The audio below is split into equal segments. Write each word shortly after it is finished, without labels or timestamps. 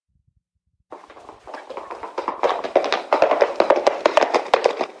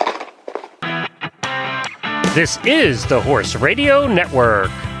This is the Horse Radio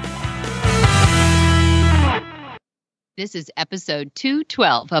Network. This is episode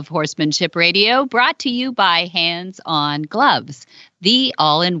 212 of Horsemanship Radio, brought to you by HandsOnGloves, the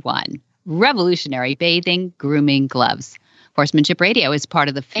all-in-one revolutionary bathing, grooming gloves. Horsemanship Radio is part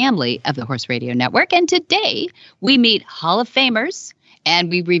of the family of the Horse Radio Network, and today we meet Hall of Famers, and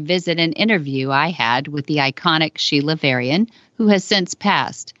we revisit an interview I had with the iconic Sheila Varian, who has since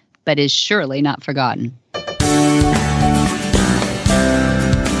passed, but is surely not forgotten.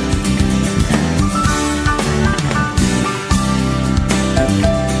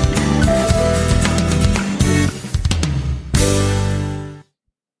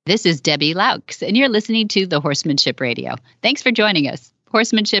 This is Debbie Laux, and you're listening to the Horsemanship Radio. Thanks for joining us.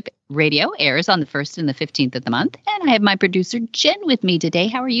 Horsemanship Radio airs on the 1st and the 15th of the month, and I have my producer, Jen, with me today.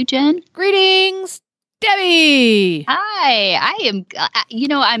 How are you, Jen? Greetings, Debbie. Hi. I am,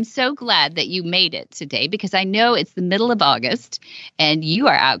 I'm so glad that you made it today because I know it's the middle of August, and you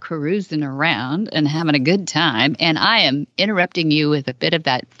are out cruising around and having a good time, and I am interrupting you with a bit of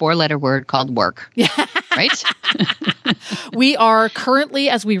that four-letter word called work. Yeah. Right? We are currently,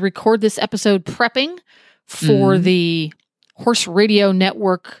 as we record this episode, prepping for the Horse Radio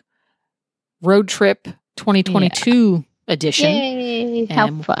Network Road Trip 2022 edition. Yay! How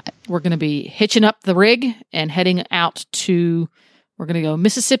fun. We're going to be hitching up the rig and heading out we're going to go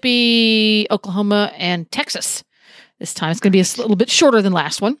Mississippi, Oklahoma, and Texas. This time it's going to be a little bit shorter than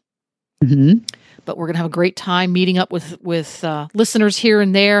last one. Mm-hmm. But we're going to have a great time meeting up with listeners here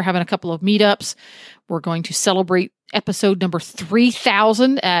and there, having a couple of meetups. We're going to celebrate episode number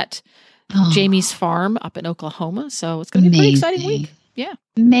 3000 at Jamie's farm up in Oklahoma. So it's going to be a pretty exciting week. Yeah.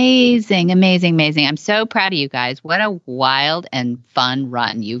 Amazing. I'm so proud of you guys. What a wild and fun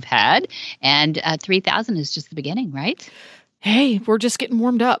run you've had. And 3000 is just the beginning, right? Hey, we're just getting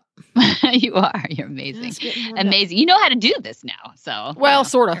warmed up. You are. You're amazing. Amazing. You know how to do this now. So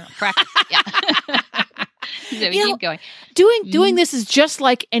sort of. Practice. Yeah. So keep going. Doing this is just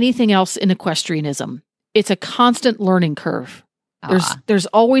like anything else in equestrianism. It's a constant learning curve. There's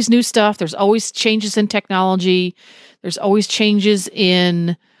always new stuff. There's always changes in technology. There's always changes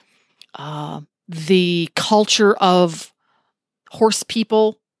in the culture of horse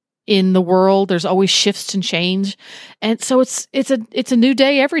people in the world. There's always shifts and change. And so it's a new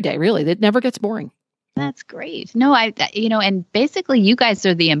day every day, really. It never gets boring. That's great. No, and basically you guys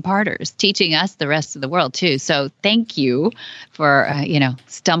are the imparters, teaching us the rest of the world too. So thank you for,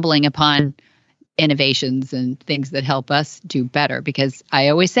 stumbling upon innovations and things that help us do better, because I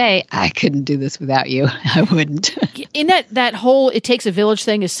always say I couldn't do this without you. I wouldn't. In that whole "it takes a village"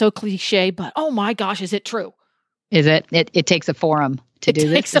 thing is so cliche, but oh my gosh, is it true? Is it? It takes a forum to do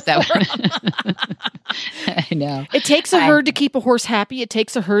this. I know. It takes a herd to keep a horse happy. It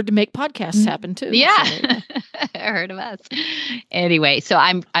takes a herd to make podcasts happen too. Yeah. So. A herd of us. Anyway, so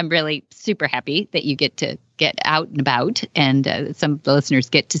I'm really super happy that you get to get out and about, and some of the listeners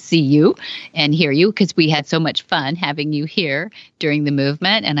get to see you and hear you, because we had so much fun having you here during the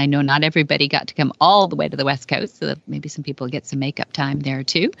movement. And I know not everybody got to come all the way to the West Coast, so that maybe some people get some makeup time there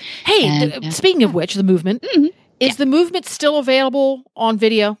too. Hey, speaking of which, the movement. Mm-hmm. Is the movement still available on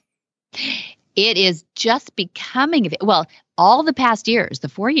video? It is just becoming, all the past years, the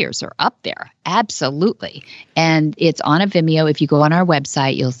 4 years are up there. Absolutely. And it's on a Vimeo. If you go on our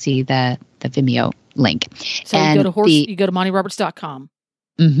website, you'll see the Vimeo link. So you go to MontyRoberts.com.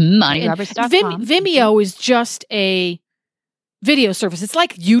 Mm-hmm, MontyRoberts.com. Vimeo is just a video service. It's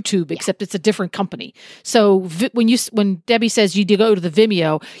like YouTube, except it's a different company. So when Debbie says you go to the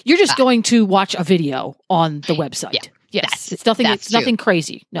Vimeo, you're just going to watch a video on the website. Yeah. Yes, it's nothing. It's nothing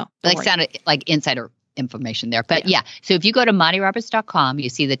crazy. No, sounded like insider information there, but yeah. So if you go to MontyRoberts.com, you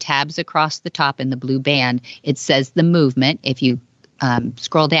see the tabs across the top in the blue band. It says the movement. If you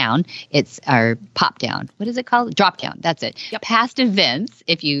scroll down, it's our pop down. What is it called? Drop down. That's it. Yep. Past events.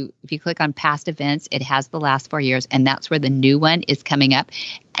 If you click on past events, it has the last 4 years, and that's where the new one is coming up.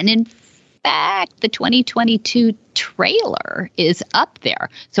 And in fact, the 2022 trailer is up there.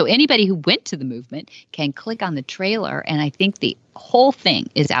 So anybody who went to the movement can click on the trailer, and I think the whole thing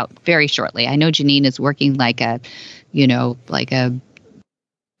is out very shortly. I know Janine is working like a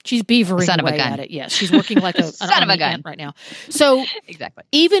she's beavering away at it. Yes, she's working like an son of a gun right now. So exactly.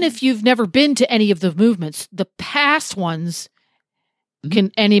 Even if you've never been to any of the movements, the past ones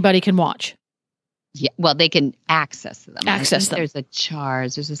anybody can watch. Yeah, well, they can access them. There's a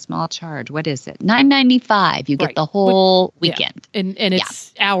charge. There's a small charge. What is it? $9.95. You get the whole weekend, and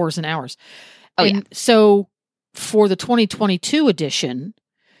it's hours and hours. So for the 2022 edition,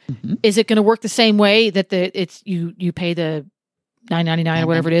 is it going to work the same way that you pay the $9.99 or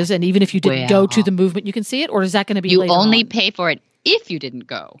whatever it is. And even if you didn't go to the movement, you can see it? Or is that going to be you later only on? pay for it if you didn't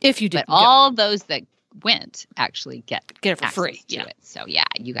go. If you didn't But all those that went actually get it for free. To it. So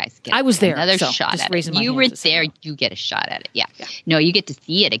you guys get I was there, another so shot just at raising it. my You hand were to say there, no. you get a shot at it. Yeah. No, you get to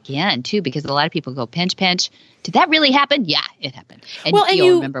see it again too, because a lot of people go pinch. Did that really happen? Yeah, it happened. And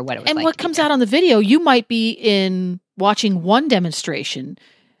you'll remember what it was and like. And what comes out on the video, you might be in watching one demonstration.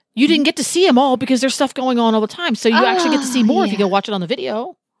 You didn't get to see them all because there's stuff going on all the time. So you actually get to see more if you go watch it on the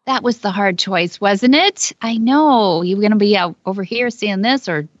video. That was the hard choice, wasn't it? I know. You were going to be out over here seeing this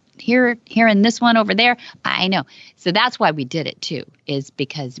or hearing this one over there. I know. So that's why we did it too, is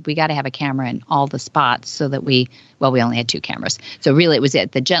because we got to have a camera in all the spots so that we only had 2 cameras. So really it was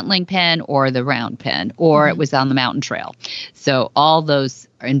at the gentling pen or the round pen, or it was on the mountain trail. So all those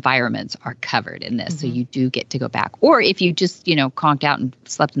environments are covered in this. So you do get to go back. Or if you just, conked out and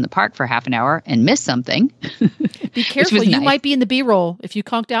slept in the park for half an hour and missed something. Be careful. You might be in the B-roll if you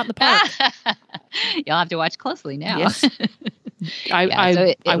conked out in the park. You'll have to watch closely now. Yes.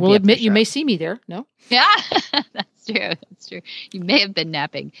 I will admit you may see me there. No? Yeah, that's true. That's true. You may have been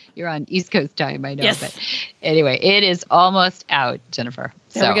napping. You're on East Coast time, I know. Yes. But anyway, it is almost out, Jennifer.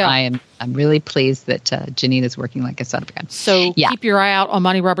 There we go. I'm really pleased that Janine is working like a son of a gun. So keep your eye out on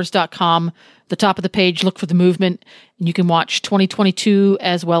MontyRoberts.com. The top of the page, look for the movement, and you can watch 2022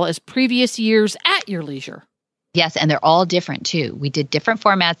 as well as previous years at your leisure. Yes, and they're all different too. We did different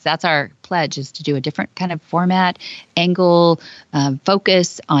formats. That's our pledge, is to do a different kind of format, angle,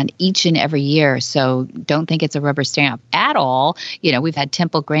 focus on each and every year. So don't think it's a rubber stamp at all. We've had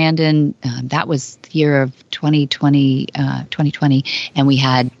Temple Grandin. That was the year of 2020, and we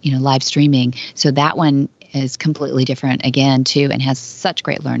had, live streaming. So that one is completely different again too, and has such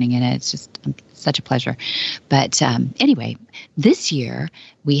great learning in it. It's just such a pleasure. But anyway, this year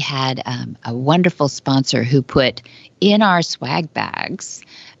we had a wonderful sponsor who put in our swag bags.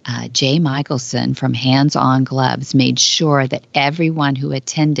 Jay Michelson from Hands On Gloves made sure that everyone who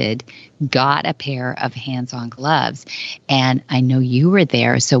attended got a pair of Hands On Gloves. And I know you were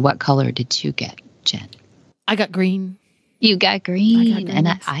there. So what color did you get, Jen? I got green. You got green. And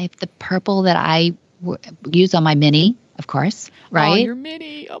I have the purple that I use on my Mini, of course, right? Oh, your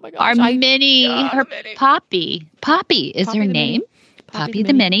Mini. Oh, my gosh. Our Mini, her Mini. Poppy is her name. Poppy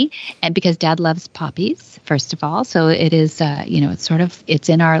the Mini. And because Dad loves poppies, first of all. So it is, it's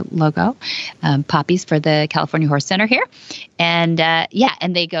in our logo. Poppies for the California Horse Center here. And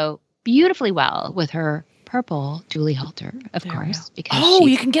and they go beautifully well with her purple Julie halter, of course. Because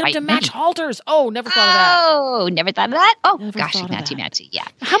you can get them to match halters. Oh, never thought of that. Oh, never thought of that? Oh, Never gosh, thought of that. matchy. Yeah.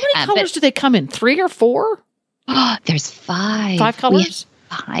 How many colors do they come in? 3 or 4? Oh, there's 5. 5 colors?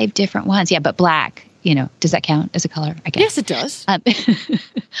 5 different ones. Yeah, but black, does that count as a color? I guess. Yes, it does.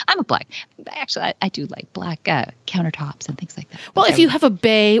 I'm a black. Actually, I do like black countertops and things like that. Well, if you have a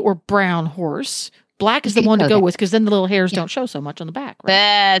bay or brown horse, black is the one to go with, because then the little hairs don't show so much on the back.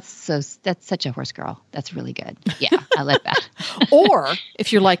 Right? That's such a horse girl. That's really good. Yeah, I like that. Or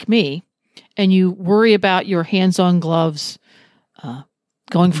if you're like me and you worry about your hands-on gloves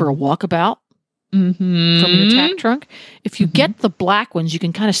going for a walkabout from your tack trunk, if you get the black ones, you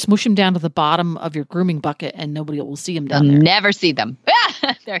can kind of smush them down to the bottom of your grooming bucket and nobody will see them down there. Never see them.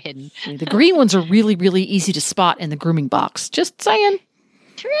 They're hidden. The green ones are really, really easy to spot in the grooming box. Just saying.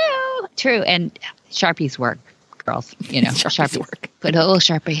 True. And Sharpies work, girls. Sharpies work. Put a little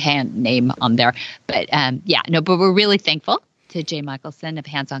Sharpie hand name on there. But but we're really thankful to Jay Michelson of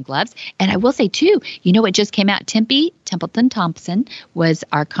Hands On Gloves. And I will say too, what just came out, Templeton Thompson was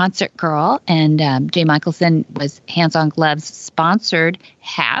our concert girl, and Jay Michelson was Hands On Gloves sponsored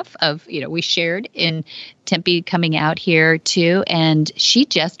half of, we shared in Tempe coming out here too. And she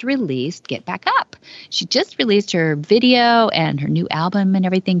just released Get Back Up. She just released her video and her new album and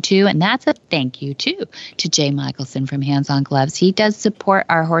everything too. And that's a thank you too to Jay Michelson from Hands On Gloves. He does support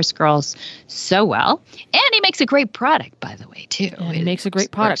our horse girls so well. And he makes a great product, by the way, too. And he makes a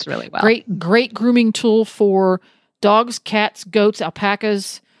great product. Really well. Great grooming tool for dogs, cats, goats,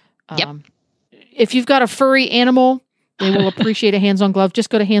 alpacas. If you've got a furry animal, they will appreciate a hands-on glove. Just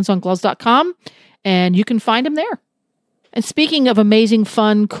go to handsongloves.com and you can find them there. And speaking of amazing,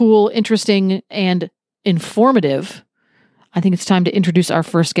 fun, cool, interesting, and informative, I think it's time to introduce our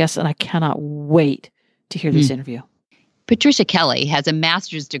first guest, and I cannot wait to hear this interview. Patricia Kelly has a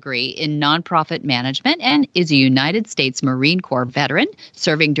master's degree in nonprofit management and is a United States Marine Corps veteran,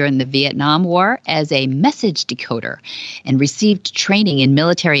 serving during the Vietnam War as a message decoder, and received training in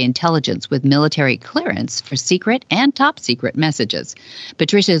military intelligence with military clearance for secret and top secret messages.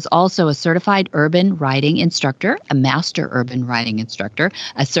 Patricia is also a certified urban riding instructor, a master urban riding instructor,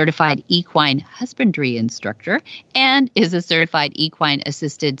 a certified equine husbandry instructor, and is a certified equine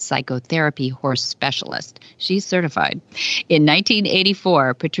assisted psychotherapy horse specialist. She's certified. In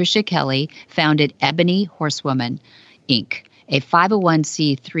 1984, Patricia Kelly founded Ebony Horsewomen, Inc., a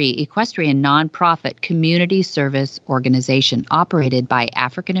 501c3 equestrian nonprofit community service organization operated by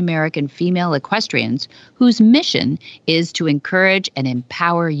African American female equestrians whose mission is to encourage and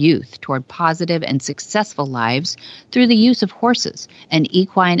empower youth toward positive and successful lives through the use of horses and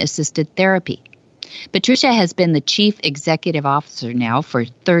equine-assisted therapy. Patricia has been the chief executive officer now for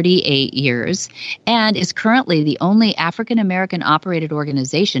 38 years and is currently the only African American operated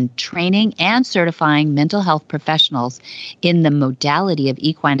organization training and certifying mental health professionals in the modality of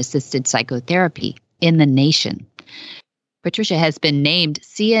equine assisted psychotherapy in the nation. Patricia has been named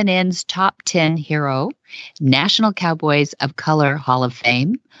CNN's Top 10 Hero, National Cowboys of Color Hall of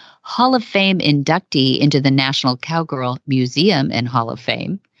Fame inductee into the National Cowgirl Museum and Hall of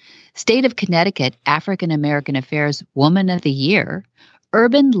Fame, State of Connecticut African American Affairs Woman of the Year,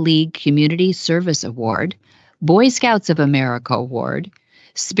 Urban League Community Service Award, Boy Scouts of America Award,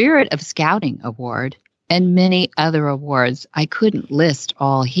 Spirit of Scouting Award, and many other awards I couldn't list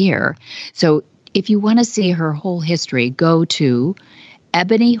all here. So if you want to see her whole history, go to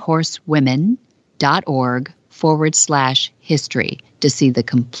ebonyhorsewomen.org/history to see the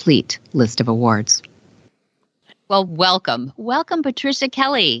complete list of awards. Well, welcome. Welcome, Patricia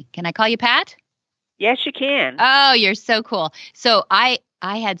Kelly. Can I call you Pat? Yes, you can. Oh, you're so cool. So I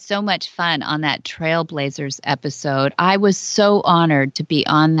had so much fun on that Trailblazers episode. I was so honored to be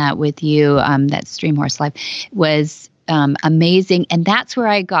on that with you. That Stream Horse Live was amazing. And that's where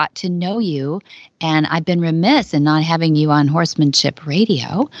I got to know you. And I've been remiss in not having you on Horsemanship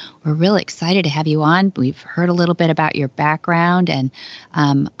Radio. We're really excited to have you on. We've heard a little bit about your background, and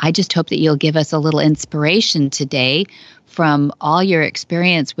I just hope that you'll give us a little inspiration today from all your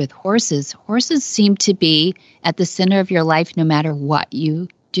experience with horses. Horses seem to be at the center of your life no matter what you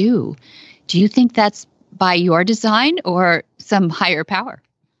do. Do you think that's by your design or some higher power?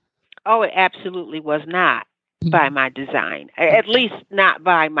 Oh, it absolutely was not by my design, at least not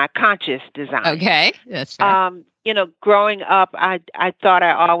by my conscious design. Okay, that's fair. Growing up, I thought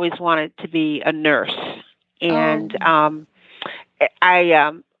I always wanted to be a nurse, and I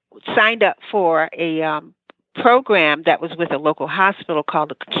signed up for a program that was with a local hospital called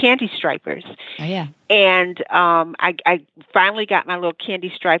the Candy Stripers. Oh yeah. And I finally got my little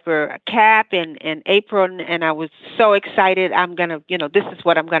Candy Striper cap and apron, and I was so excited. I'm gonna, this is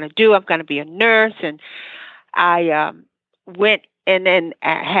what I'm gonna do. I'm gonna be a nurse, and I went and then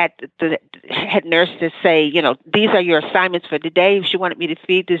had the head nurse to say, these are your assignments for today. She wanted me to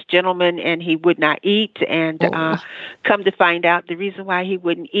feed this gentleman, and he would not eat. And come to find out, the reason why he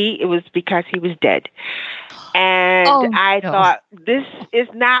wouldn't eat, it was because he was dead. And I thought, this is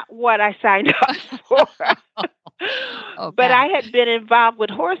not what I signed up for. But I had been involved with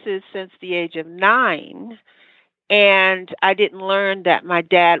horses since the age of 9. And I didn't learn that my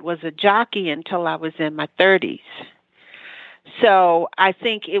dad was a jockey until I was in my 30s. So I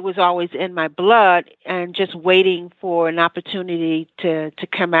think it was always in my blood and just waiting for an opportunity to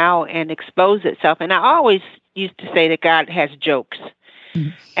come out and expose itself. And I always used to say that God has jokes.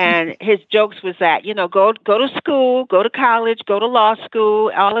 Mm-hmm. And his jokes was that, go to school, go to college, go to law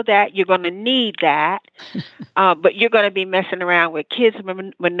school, all of that. You're going to need that. But you're going to be messing around with kids'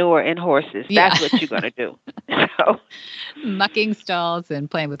 manure and horses. That's what you're going to do. So, mucking stalls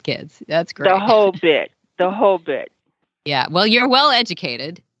and playing with kids. That's great. The whole bit. Yeah. Well, you're well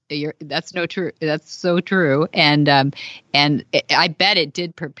educated. That's so true. And I bet it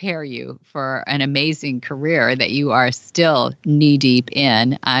did prepare you for an amazing career that you are still knee deep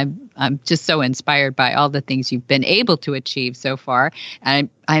in. I'm just so inspired by all the things you've been able to achieve so far. And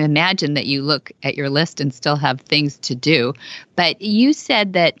I imagine that you look at your list and still have things to do. But you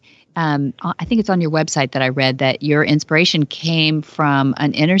said that, I think it's on your website that I read, that your inspiration came from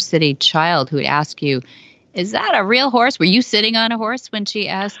an inner city child who asked you, is that a real horse? Were you sitting on a horse when she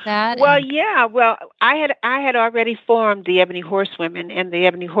asked that? Well, yeah. Well, I had already formed the Ebony Horsewomen, and the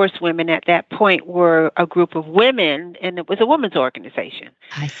Ebony Horsewomen at that point were a group of women, and it was a women's organization.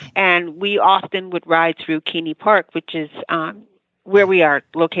 I see. And we often would ride through Keeney Park, which is where we are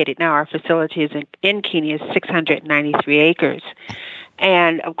located now. Our facility is in Keeney is 693 acres.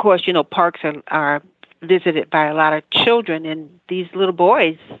 And, of course, parks are visited by a lot of children, and these little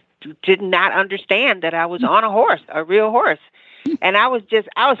boys did not understand that I was on a horse, a real horse. And I was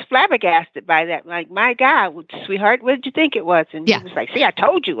flabbergasted by that. Like, my God, sweetheart, what did you think it was? And he was like, see, I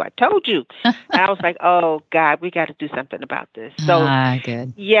told you. And I was like, oh God, we got to do something about this. So,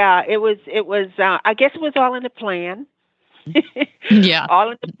 good. Yeah, it was, I guess it was all in the plan. Yeah.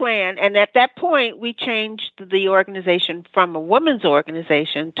 All in the plan. And at that point, we changed the organization from a women's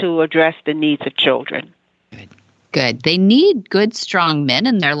organization to address the needs of children. Good. They need good, strong men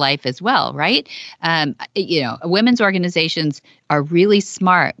in their life as well, right? Women's organizations are really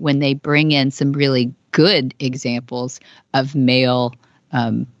smart when they bring in some really good examples of male,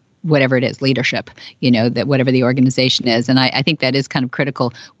 whatever it is, leadership, that whatever the organization is. And I think that is kind of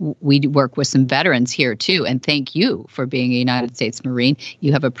critical. We work with some veterans here too. And thank you for being a United States Marine.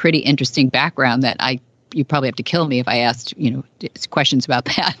 You have a pretty interesting background that you probably have to kill me if I asked, questions about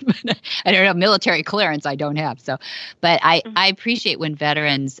that. I don't know, military clearance I don't have. So, but I appreciate when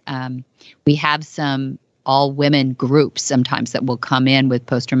veterans, we have some all-women groups sometimes that will come in with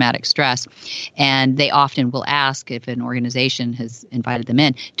post-traumatic stress, and they often will ask if an organization has invited them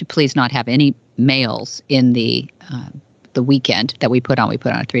in to please not have any males in the weekend that we put on. We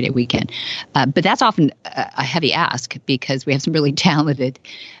put on a 3-day weekend. But that's often a heavy ask because we have some really talented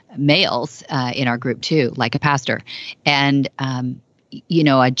males in our group too, like a pastor. And,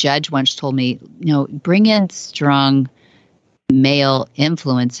 a judge once told me, bring in strong male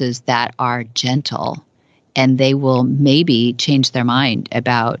influences that are gentle, and they will maybe change their mind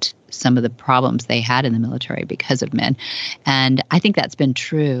about some of the problems they had in the military because of men. And I think that's been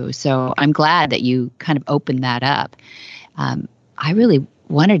true. So I'm glad that you kind of opened that up. I really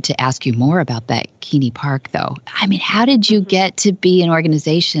wanted to ask you more about that Keeney Park, though. I mean, how did you get to be an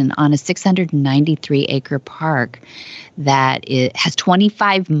organization on a 693-acre park that has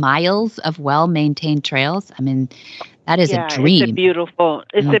 25 miles of well-maintained trails? I mean, that is a dream. It's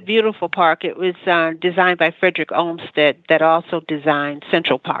a beautiful park. It was designed by Frederick Olmsted that also designed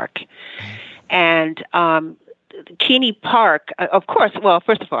Central Park. And Keeney Park, of course, well,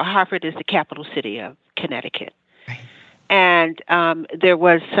 first of all, Hartford is the capital city of Connecticut. And there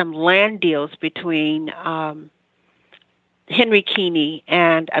was some land deals between Henry Keeney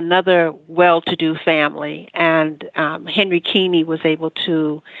and another well-to-do family. And Henry Keeney was able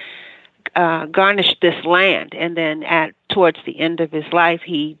to garnish this land. And then towards the end of his life,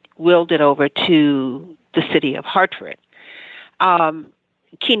 he willed it over to the city of Hartford.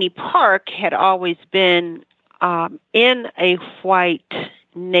 Keeney Park had always been in a white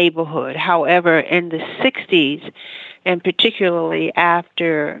neighborhood. However, in the 60s, and particularly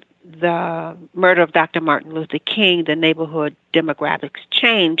after the murder of Dr. Martin Luther King, the neighborhood demographics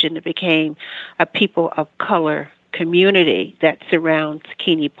changed, and it became a people of color community that surrounds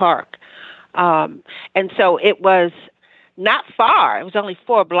Keeney Park. And so it was not far. It was only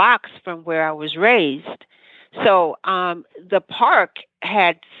 4 blocks from where I was raised. So the park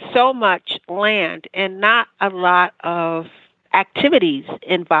had so much land and not a lot of activities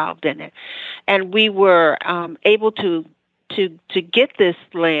involved in it. And we were able to get this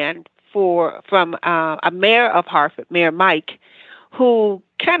land from a mayor of Hartford, Mayor Mike, who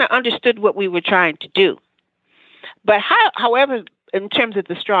kind of understood what we were trying to do. But however, in terms of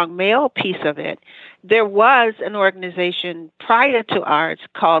the strong male piece of it, there was an organization prior to ours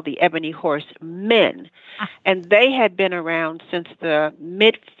called the Ebony Horsemen, and they had been around since the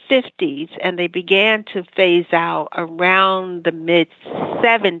mid-50s, and they began to phase out around the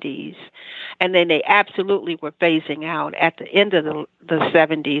mid-70s, and then they absolutely were phasing out at the end of the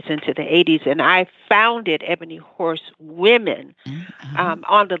 70s into the 80s, and I founded Ebony Horsewomen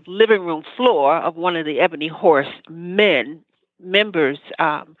on the living room floor of one of the Ebony Horsemen members'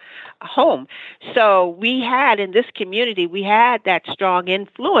 home. So we had, in this community, we had that strong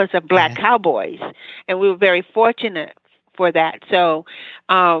influence of Black cowboys, and we were very fortunate for that. So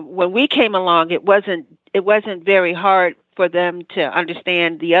when we came along, it wasn't very hard for them to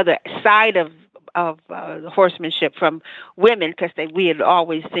understand the other side of horsemanship from women, because we had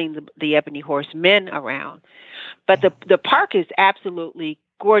always seen the Ebony Horsemen around. But the park is absolutely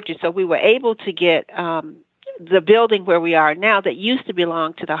gorgeous. So we were able to get the building where we are now that used to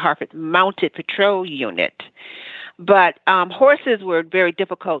belong to the Hartford Mounted Patrol Unit. But horses were very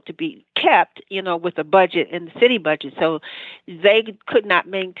difficult to be kept, with the budget and the city budget. So they could not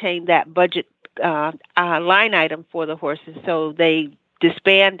maintain that budget line item for the horses. So they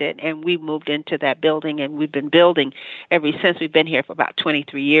disbanded, and we moved into that building, and we've been building ever since. We've been here for about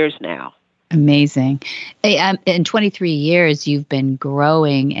 23 years now. Amazing. In 23 years, you've been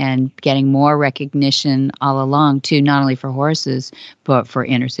growing and getting more recognition all along, too, not only for horses, but for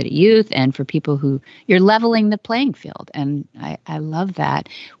inner city youth and for people who you're leveling the playing field. And I love that.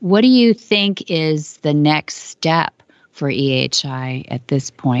 What do you think is the next step for EHI at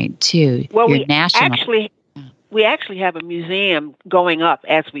this point, too? Well, Your national. We actually have a museum going up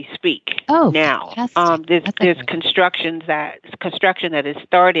as we speak now. There's construction that is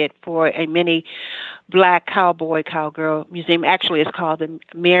started for a mini Black cowboy-cowgirl museum. Actually, it's called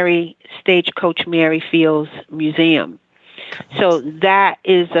the Stagecoach Mary Fields Museum. So that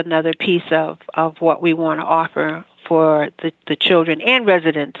is another piece of what we want to offer for the children and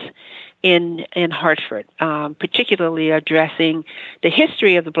residents in Hartford, particularly addressing the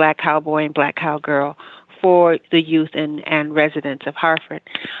history of the Black cowboy and Black cowgirl for the youth and residents of Hartford.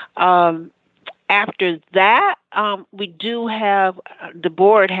 After that, we do have, the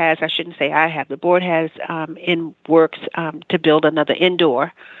board has in works to build another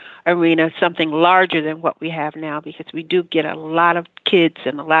indoor arena, something larger than what we have now, because we do get a lot of kids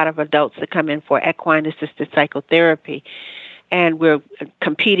and a lot of adults that come in for equine-assisted psychotherapy. And we're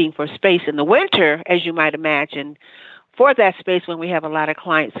competing for space in the winter, as you might imagine, for that space when we have a lot of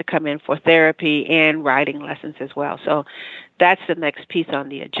clients that come in for therapy and riding lessons as well. So that's the next piece on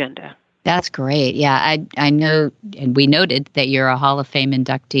the agenda. That's great. Yeah, I know, and we noted that you're a Hall of Fame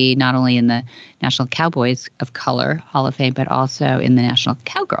inductee, not only in the National Cowboys of Color Hall of Fame, but also in the National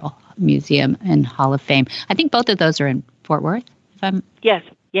Cowgirl Museum and Hall of Fame. I think both of those are in Fort Worth, if I'm Yes,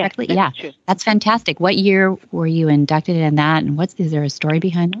 correctly. That's yeah, true. That's fantastic. What year were you inducted in that, and is there a story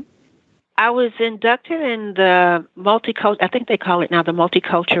behind it? I was inducted in the I think they call it now the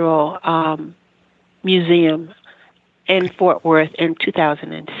Multicultural Museum in Fort Worth in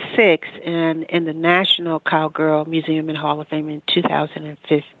 2006, and in the National Cowgirl Museum and Hall of Fame in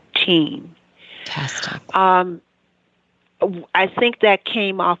 2015. Fantastic. I think that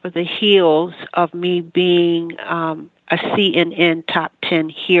came off of the heels of me being a CNN Top 10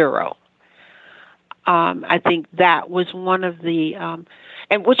 hero. I think that was one of the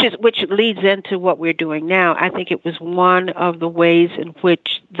and which leads into what we're doing now. I think it was one of the ways in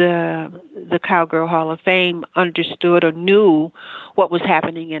which the Cowgirl Hall of Fame understood or knew what was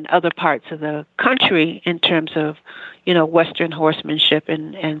happening in other parts of the country in terms of, Western horsemanship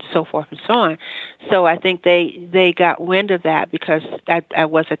and so forth and so on. So I think they got wind of that because I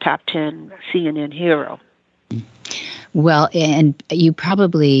was a top 10 CNN hero. Well, and you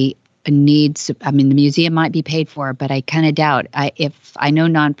probably needs, the museum might be paid for, but I kind of doubt. If I know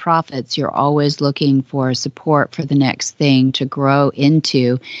nonprofits, you're always looking for support for the next thing to grow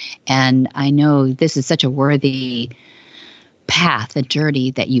into. And I know this is such a worthy path, a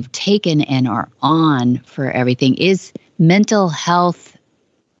journey that you've taken and are on for everything. Is mental health,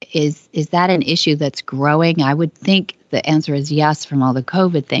 is that an issue that's growing? I would think the answer is yes from all the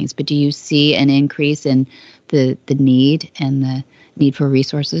COVID things, but do you see an increase in the need and the need for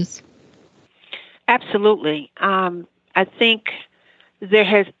resources? Absolutely. I think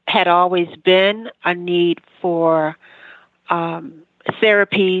there had always been a need for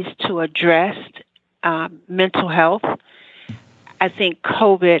therapies to address mental health. I think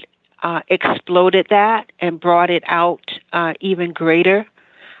COVID exploded that and brought it out even greater,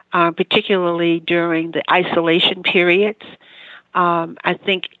 particularly during the isolation periods. I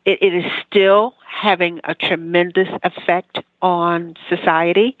think it is still having a tremendous effect on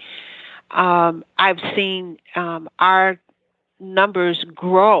society. I've seen our numbers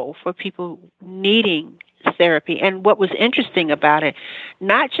grow for people needing therapy. And what was interesting about it,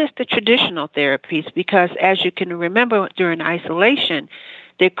 not just the traditional therapies, because as you can remember during isolation,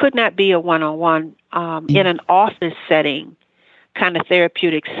 there could not be a one-on-one in an office setting kind of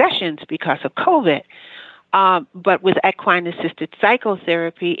therapeutic sessions because of COVID. But with equine-assisted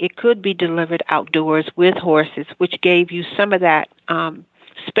psychotherapy, it could be delivered outdoors with horses, which gave you some of that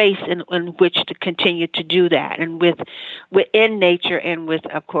space in which to continue to do that, and within nature and with,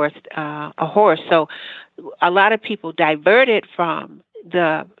 of course, a horse. So a lot of people diverted from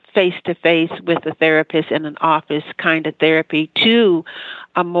the face-to-face with a therapist in an office kind of therapy to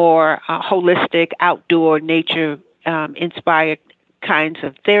a more holistic, outdoor, nature-inspired kinds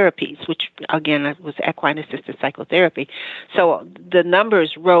of therapies, which, again, was equine-assisted psychotherapy. So the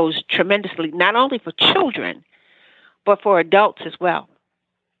numbers rose tremendously, not only for children, but for adults as well.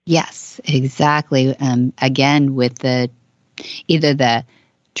 Yes, exactly. Again, with either the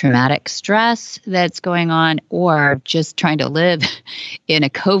traumatic stress that's going on, or just trying to live in a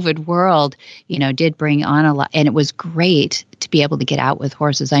COVID world, did bring on a lot. And it was great to be able to get out with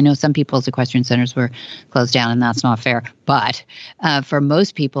horses. I know some people's equestrian centers were closed down, and that's not fair. But for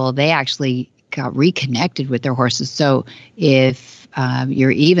most people, they actually got reconnected with their horses. So if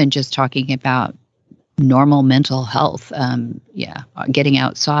you're even just talking about normal mental health, getting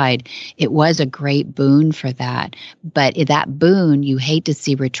outside, it was a great boon for that. But that boon, you hate to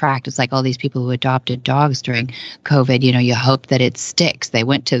see retract. It's like all these people who adopted dogs during COVID. You hope that it sticks. They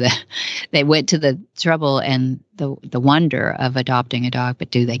went to the trouble and the wonder of adopting a dog,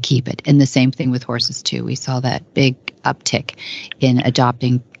 but do they keep it? And the same thing with horses too. We saw that big uptick in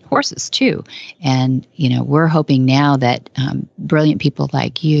adopting horses too. And, we're hoping now that brilliant people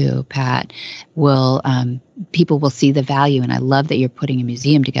like you, Pat, people will see the value. And I love that you're putting a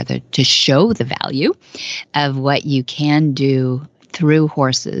museum together to show the value of what you can do through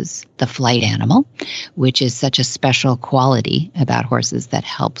horses, the flight animal, which is such a special quality about horses that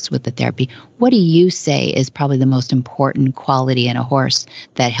helps with the therapy. What do you say is probably the most important quality in a horse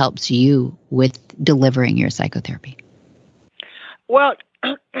that helps you with delivering your psychotherapy? Well,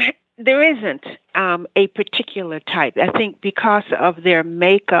 there isn't a particular type. I think because of their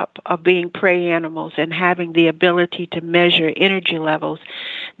makeup of being prey animals and having the ability to measure energy levels,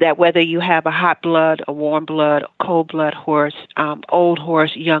 that whether you have a hot blood, a warm blood, a cold blood horse, old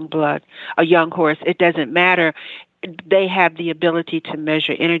horse, young horse, it doesn't matter. They have the ability to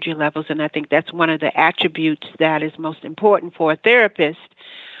measure energy levels, and I think that's one of the attributes that is most important for a therapist.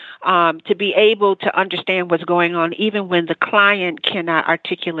 To be able to understand what's going on, even when the client cannot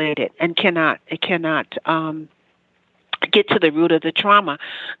articulate it and cannot get to the root of the trauma.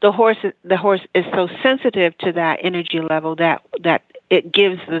 The horse is so sensitive to that energy level that it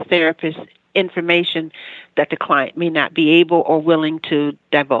gives the therapist information that the client may not be able or willing to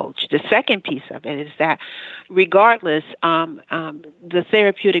divulge. The second piece of it is that regardless, the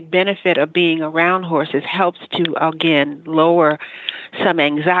therapeutic benefit of being around horses helps to, again, lower some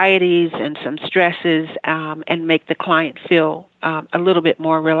anxieties and some stresses and make the client feel a little bit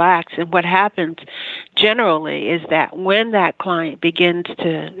more relaxed. And what happens generally is that when that client begins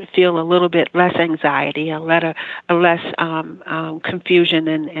to feel a little bit less anxiety, a less confusion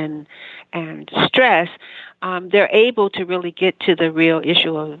and stress, they're able to really get to the real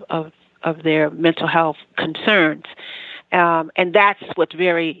issue of their mental health concerns. And that's what's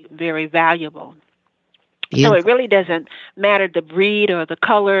very, very valuable. Yeah. So it really doesn't matter the breed or the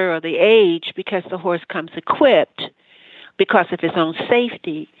color or the age, because the horse comes equipped, because of his own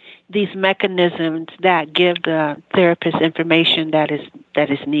safety, these mechanisms that give the therapist information that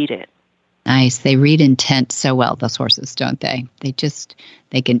is needed. Nice. They read intent so well, those horses, don't they? They get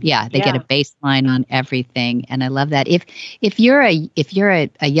a baseline on everything. And I love that. If you're a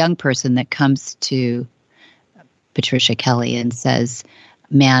young person that comes to Patricia Kelly and says,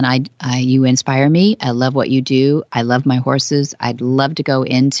 man, you inspire me. I love what you do. I love my horses. I'd love to go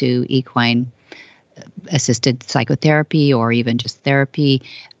into equine assisted psychotherapy or even just therapy.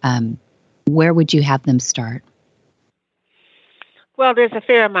 Where would you have them start? Well, there's a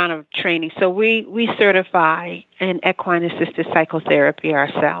fair amount of training. So we certify in equine assisted psychotherapy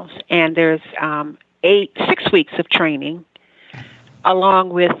ourselves, and there's 6 weeks of training, along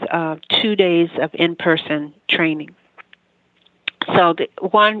with 2 days of in-person training. So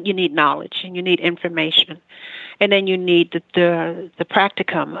one, you need knowledge and you need information, and then you need the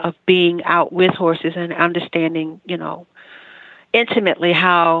practicum of being out with horses and understanding, intimately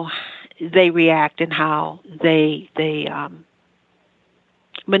how they react and how they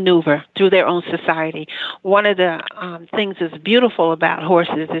maneuver through their own society. One of the things that's beautiful about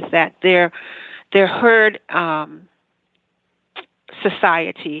horses is that their herd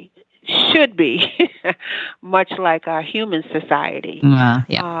society should be much like our human society.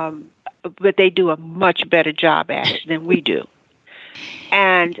 But they do a much better job at it than we do.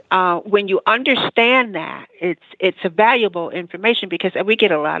 And when you understand that, it's a valuable information, because we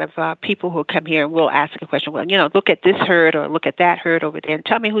get a lot of people who come here and we'll ask a question. Well, look at this herd or look at that herd over there, and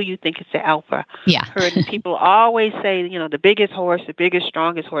tell me who you think is the alpha herd. And people always say, the biggest horse, the biggest,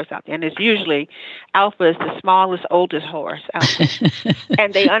 strongest horse out there, and it's usually alpha is the smallest, oldest horse out there.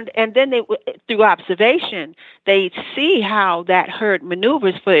 and then they, through observation, they see how that herd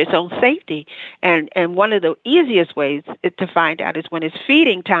maneuvers for its own safety. And one of the easiest ways to find out is when it's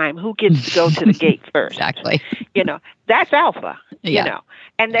feeding time, who gets to go to the gate first. Exactly. That's alpha,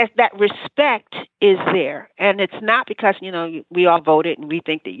 and that respect is there. And it's not because, we all voted and we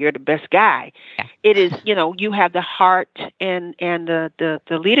think that you're the best guy. Yeah. It is, you have the heart and the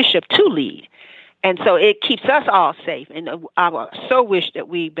leadership to lead. And so it keeps us all safe. And I so wish that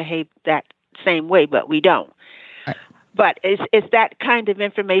we behaved that same way, but we don't. Right. But it's that kind of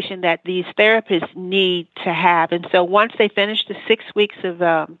information that these therapists need to have. And so once they finish the 6 weeks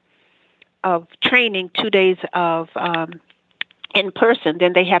of training, 2 days of in person,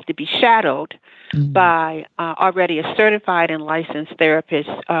 then they have to be shadowed by already a certified and licensed therapist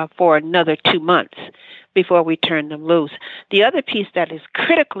for another 2 months before we turn them loose. The other piece that is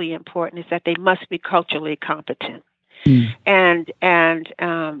critically important is that they must be culturally competent. And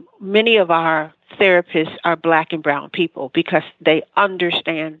many of our therapists are Black and brown people because they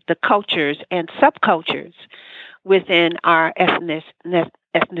understand the cultures and subcultures within our ethnicity.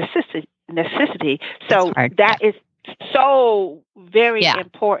 So that is so very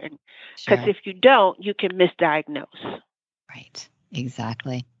important, because if you don't, you can misdiagnose. Right.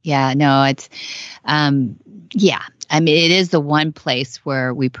 Exactly. Yeah, no, it's, I mean, it is the one place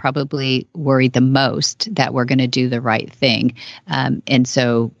where we probably worry the most that we're going to do the right thing. And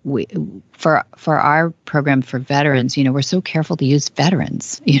so for our program for veterans, we're so careful to use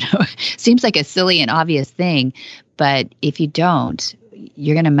veterans, seems like a silly and obvious thing, but if you don't,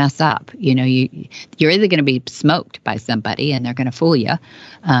 you're going to mess up. You're either going to be smoked by somebody and they're going to fool you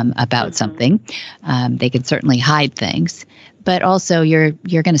about something. They can certainly hide things, but also you're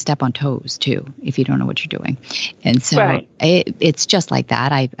going to step on toes too if you don't know what you're doing. And so it's just like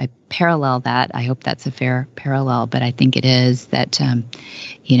that. I parallel that. I hope that's a fair parallel, but I think it is that,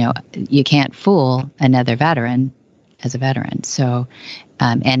 you can't fool another veteran as a veteran. So,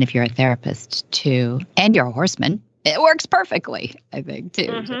 and if you're a therapist too, and you're a horseman, it works perfectly, I think,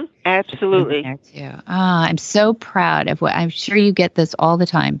 too. Absolutely. I'm so proud of what, I'm sure you get this all the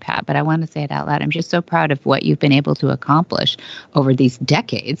time, Pat, but I want to say it out loud. I'm just so proud of what you've been able to accomplish over these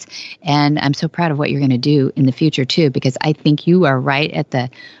decades. And I'm so proud of what you're going to do in the future, too, because I think you are right at the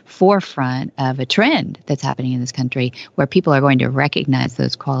forefront of a trend that's happening in this country where people are going to recognize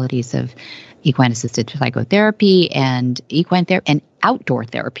those qualities of equine-assisted psychotherapy and equine therapy and outdoor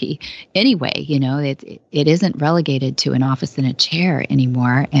therapy. Anyway, it isn't relegated to an office and a chair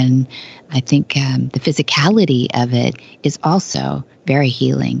anymore. And I think the physicality of it is also very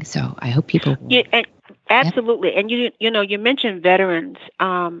healing. So I hope people... Absolutely. And you mentioned veterans.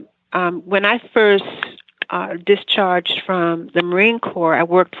 When I first discharged from the Marine Corps, I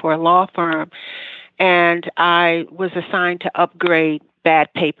worked for a law firm, and I was assigned to upgrade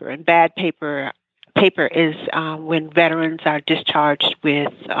bad paper. And bad paper is when veterans are discharged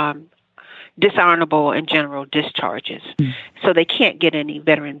with dishonorable and general discharges. So they can't get any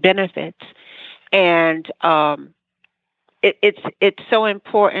veteran benefits. And it's so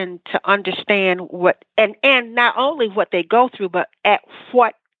important to understand what and not only what they go through, but at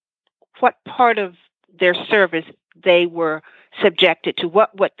what part of their service they were subjected to,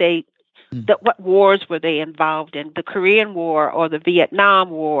 what wars were they involved in, the Korean War or the Vietnam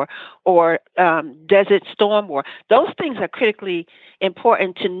War or Desert Storm War. Those things are critically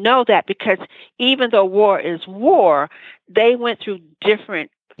important to know that, because even though war is war, they went through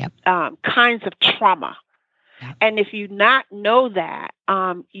different kinds of trauma. And if you not know that,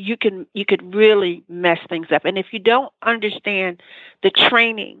 you could really mess things up. And if you don't understand the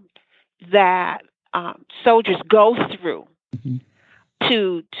training that soldiers go through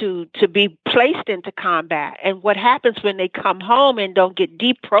to be placed into combat, and what happens when they come home and don't get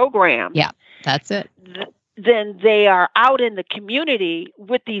deprogrammed. Yeah, that's it. Then they are out in the community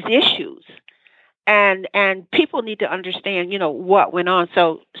with these issues, and people need to understand, what went on.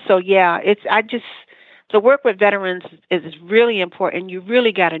 So yeah, the work with veterans is really important. You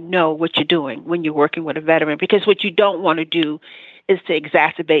really got to know what you're doing when you're working with a veteran, because what you don't want to do is to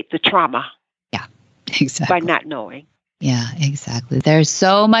exacerbate the trauma. Yeah, exactly. By not knowing. Yeah, exactly. There's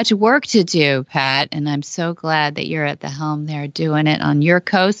so much work to do, Pat, and I'm so glad that you're at the helm there doing it on your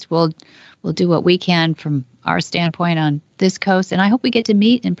coast. We'll do what we can from our standpoint on this coast, and I hope we get to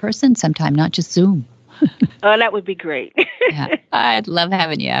meet in person sometime, not just Zoom. Oh, that would be great. Yeah, I'd love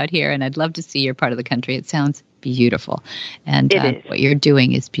having you out here, and I'd love to see your part of the country. It sounds beautiful, and what you're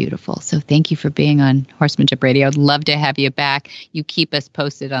doing is beautiful. So thank you for being on Horsemanship Radio. I'd love to have you back. You keep us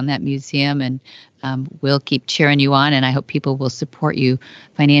posted on that museum, and we'll keep cheering you on, and I hope people will support you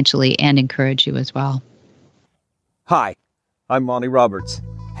financially and encourage you as well. Hi, I'm Monty Roberts,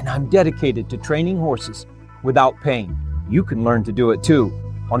 and I'm dedicated to training horses without pain. You can learn to do it too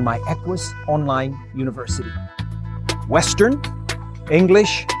on my Equus Online University. Western,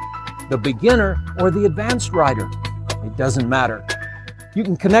 English, the beginner, or the advanced rider, it doesn't matter. You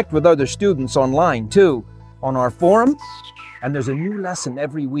can connect with other students online too, on our forum, and there's a new lesson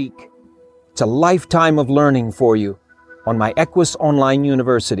every week. It's a lifetime of learning for you on my Equus Online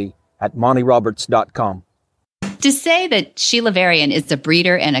University at montyroberts.com. To say that Sheila Varian is the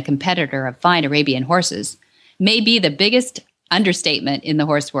breeder and a competitor of fine Arabian horses may be the biggest understatement in the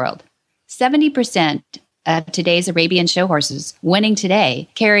horse world. 70% of today's Arabian show horses winning today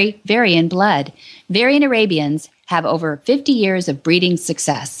carry Varian blood. Varian Arabians have over 50 years of breeding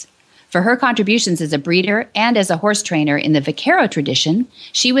success. For her contributions as a breeder and as a horse trainer in the vaquero tradition,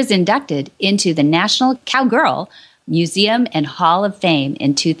 she was inducted into the National Cowgirl Museum and Hall of Fame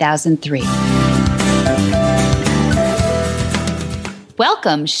in 2003.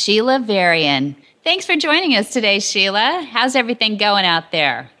 Welcome, Sheila Varian. Thanks for joining us today, Sheila. How's everything going out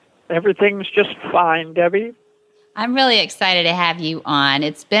there? Everything's just fine, Debbie. I'm really excited to have you on.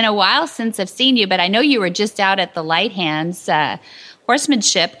 It's been a while since I've seen you, but I know you were just out at the Light Hands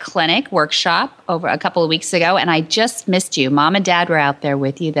Horsemanship Clinic workshop over a couple of weeks ago, and I just missed you. Mom and Dad were out there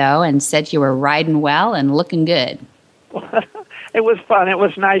with you, though, and said you were riding well and looking good. It was fun. It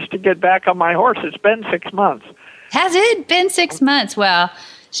was nice to get back on my horse. It's been 6 months. Has it been 6 months? Well,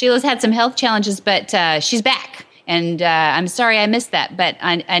 Sheila's had some health challenges, but she's back. And I'm sorry I missed that, but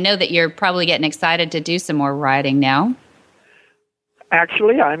I know that you're probably getting excited to do some more riding now.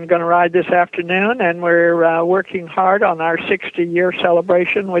 Actually, I'm going to ride this afternoon, and we're working hard on our 60-year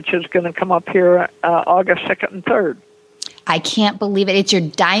celebration, which is going to come up here August 2nd and 3rd. I can't believe it. It's your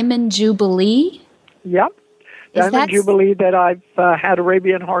Diamond Jubilee? Yep. Diamond Jubilee that I've had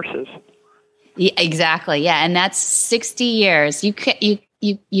Arabian horses. Yeah, exactly. Yeah, and that's 60 years. You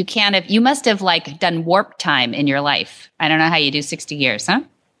can't have. You must have like done warp time in your life. I don't know how you do 60 years, huh?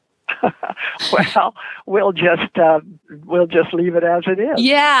 Well, we'll just leave it as it is.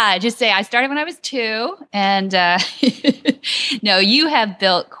 Yeah, just say I started when I was 2, and no, you have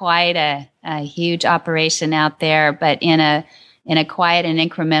built quite a huge operation out there, but in a quiet and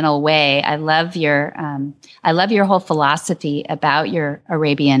incremental way. I love your whole philosophy about your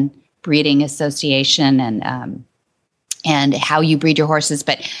Arabian Breeding Association and how you breed your horses.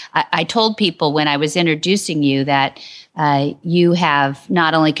 But I told people when I was introducing you that you have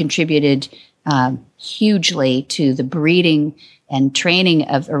not only contributed hugely to the breeding and training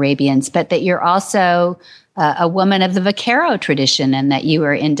of Arabians, but that you're also a woman of the vaquero tradition, and that you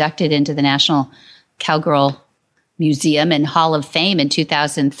were inducted into the National Cowgirl Museum and Hall of Fame in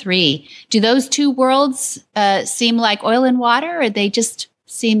 2003. Do those two worlds seem like oil and water, or they just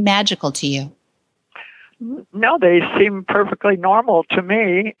seem magical to you? No, they seem perfectly normal to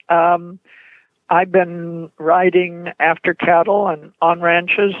me. I've been riding after cattle and on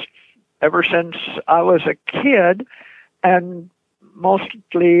ranches ever since I was a kid, and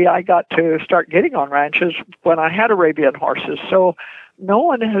mostly I got to start getting on ranches when I had Arabian horses. So no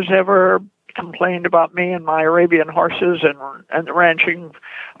one has ever complained about me and my Arabian horses and the ranching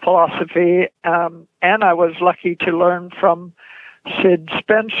philosophy. And I was lucky to learn from Sid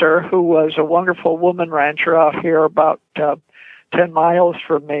Spencer, who was a wonderful woman rancher out here about 10 miles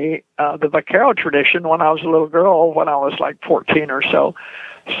from me, the vaquero tradition when I was a little girl, when I was like 14 or so.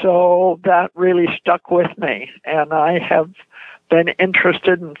 So that really stuck with me, and I have been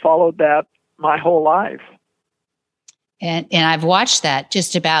interested and followed that my whole life. And I've watched that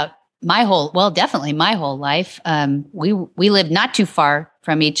just about definitely my whole life. We lived not too far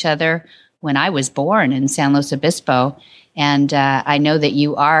from each other when I was born in San Luis Obispo. And I know that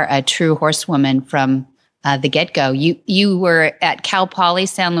you are a true horsewoman from the get-go. You were at Cal Poly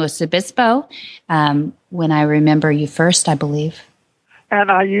San Luis Obispo when I remember you first, I believe. And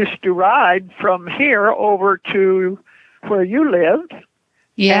I used to ride from here over to where you lived.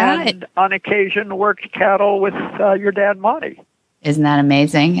 Yeah. And on occasion worked cattle with your dad, Monty. Isn't that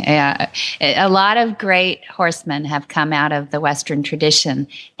amazing? Yeah. A lot of great horsemen have come out of the Western tradition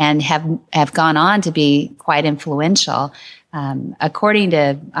and have gone on to be quite influential. According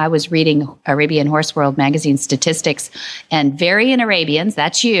to, I was reading Arabian Horse World magazine statistics, and Varian Arabians,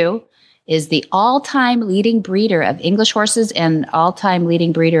 that's you, is the all-time leading breeder of English horses and all-time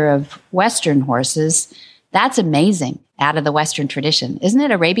leading breeder of Western horses. That's amazing out of the Western tradition. Isn't it?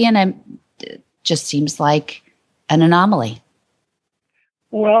 Arabian just seems like an anomaly.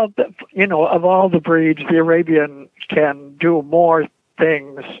 Well, of all the breeds, the Arabian can do more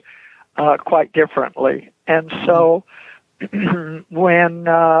things quite differently. And so when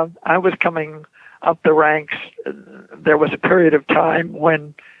I was coming up the ranks, there was a period of time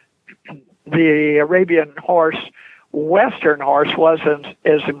when the Arabian horse, Western horse, wasn't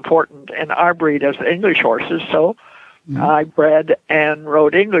as important in our breed as the English horses. So I bred and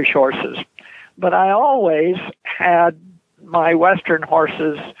rode English horses. But I always had my Western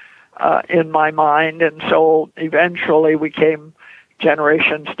horses in my mind, and so eventually we came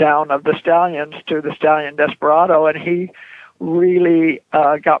generations down of the stallions to the Stallion Desperado, and he really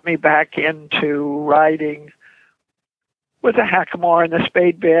got me back into riding with a hackamore and a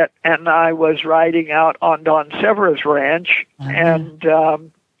spade bit, and I was riding out on Don Severa's ranch, and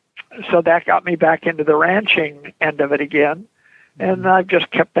so that got me back into the ranching end of it again, and I've just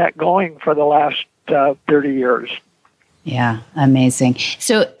kept that going for the last 30 years. Yeah, amazing.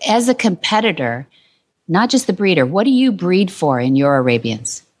 So as a competitor, not just the breeder, what do you breed for in your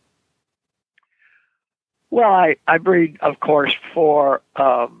Arabians? Well, I breed, of course, for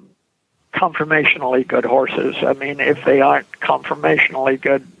conformationally good horses. I mean, if they aren't conformationally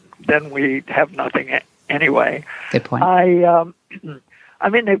good, then we have nothing anyway. Good point. I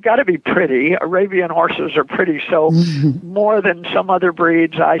mean, they've got to be pretty. Arabian horses are pretty, so more than some other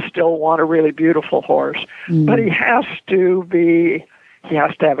breeds, I still want a really beautiful horse. But he has to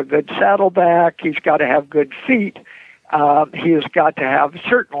have a good saddleback. He's got to have good feet. He has got to have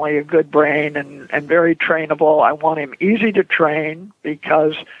certainly a good brain and very trainable. I want him easy to train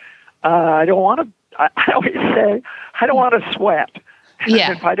because I don't want to, I always say, I don't want to sweat.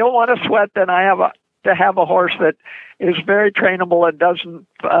 Yeah. And if I don't want to sweat, then I have to have a horse that is very trainable and doesn't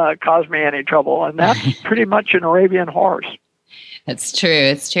cause me any trouble. And that's pretty much an Arabian horse. It's true.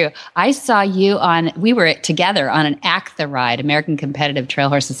 It's true. I saw you we were together on an ACTA ride, American Competitive Trail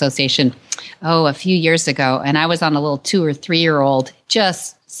Horse Association, a few years ago. And I was on a little 2 or 3 year old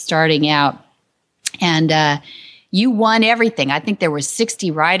just starting out. And you won everything. I think there were 60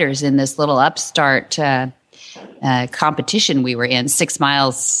 riders in this little upstart competition we were in, 6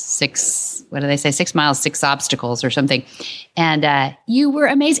 miles, 6 miles, 6 obstacles or something. And you were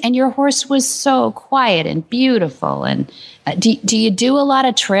amazing. And your horse was so quiet and beautiful. And do you do a lot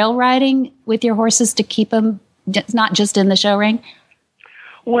of trail riding with your horses to keep them not just in the show ring?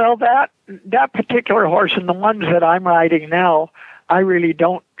 Well, that particular horse and the ones that I'm riding now, I really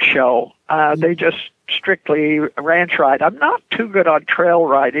don't show. They just strictly ranch ride. I'm not too good on trail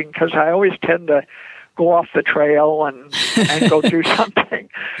riding because I always tend to go off the trail and go do something.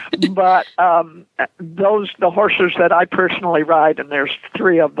 But the horses that I personally ride, and there's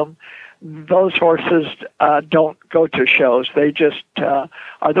 3 of them, those horses don't go to shows. They just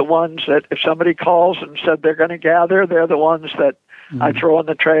are the ones that if somebody calls and said they're going to gather, they're the ones that I throw in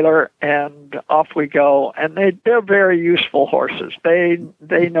the trailer and off we go. And they're very useful horses. They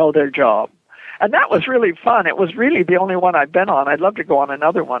know their job. And that was really fun. It was really the only one I've been on. I'd love to go on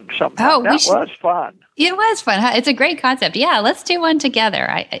another one sometime. That was fun. It was fun. Huh? It's a great concept. Yeah, let's do one together.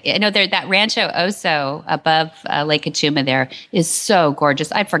 I know that Rancho Oso above Lake Kachuma there is so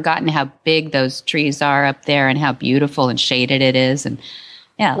gorgeous. I'd forgotten how big those trees are up there and how beautiful and shaded it is. And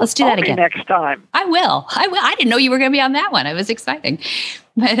yeah, let's do that again. Next time. I will. I didn't know you were going to be on that one. It was exciting.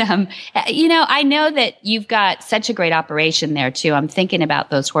 But, I know that you've got such a great operation there, too. I'm thinking about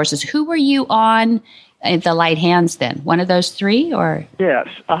those horses. Who were you on the light hands then? One of those 3 or? Yes.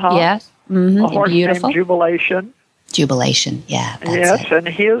 Yes. Mm-hmm. A horse Beautiful. named Jubilation. Jubilation. Yeah. Yes. And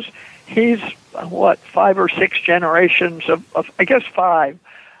he's 5 or 6 generations of I guess 5,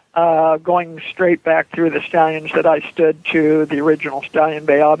 going straight back through the stallions that I stood to the original stallion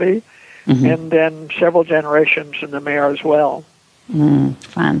Bayabi, and then several generations in the mare as well.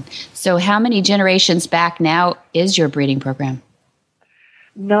 Fun. So how many generations back now is your breeding program?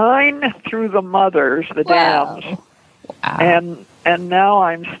 9 through the mothers, the dams. Wow. And now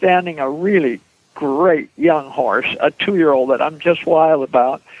I'm standing a really great young horse, a 2-year-old that I'm just wild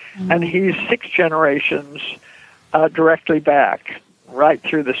about. And he's 6 generations directly back, right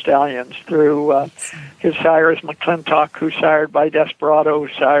through the stallions, through his sire is McClintock, who's sired by Desperado,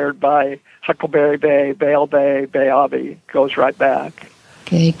 who's sired by Huckleberry Bay, Bale Bay, Bayabi, goes right back.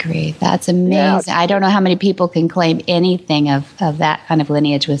 Good grief. That's amazing. Yeah. I don't know how many people can claim anything of that kind of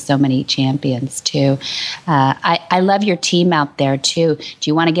lineage with so many champions, too. I love your team out there, too. Do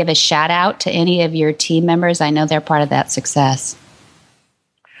you want to give a shout out to any of your team members? I know they're part of that success.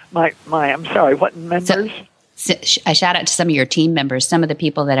 I'm sorry, what members? I shout out to some of your team members, some of the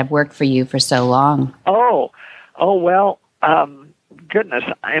people that have worked for you for so long. Oh, well, goodness,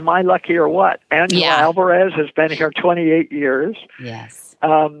 am I lucky or what? Angela Alvarez has been here 28 years. Yes.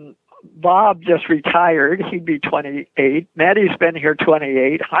 Bob just retired. He'd be 28. Maddie's been here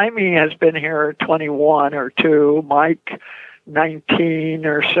 28. Jaime has been here 21 or 2. Mike, 19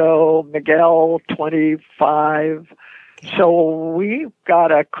 or so. Miguel, 25. So we've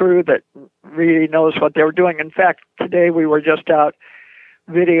got a crew that really knows what they were doing. In fact, today we were just out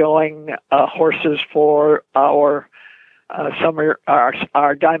videoing horses for our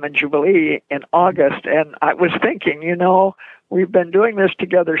our Diamond Jubilee in August, and I was thinking, we've been doing this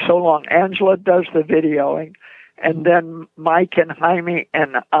together so long. Angela does the videoing, And then Mike and Jaime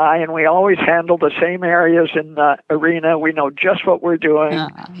and we always handle the same areas in the arena. We know just what we're doing.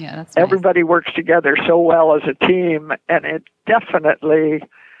 Yeah, that's Everybody works together so well as a team, and it definitely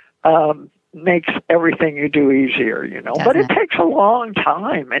makes everything you do easier, But it takes a long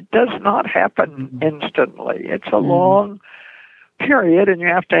time. It does not happen instantly. It's a long period, and you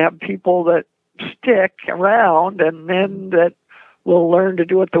have to have people that stick around and then that will learn to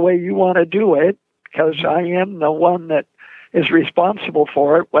do it the way you want to do it, because I am the one that is responsible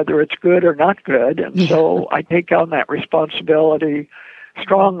for it, whether it's good or not good. And so I take on that responsibility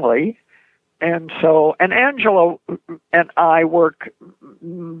strongly. And Angela and I work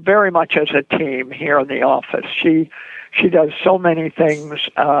very much as a team here in the office. She does so many things,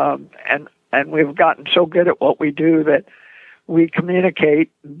 and we've gotten so good at what we do that we communicate,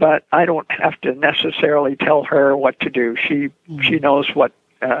 but I don't have to necessarily tell her what to do. She knows what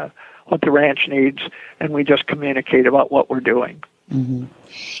the ranch needs, and we just communicate about what we're doing. Mm-hmm.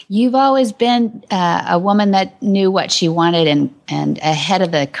 You've always been a woman that knew what she wanted and ahead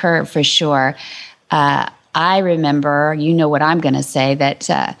of the curve for sure. I remember, what I'm going to say,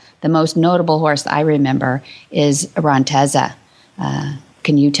 that the most notable horse I remember is Ronteza.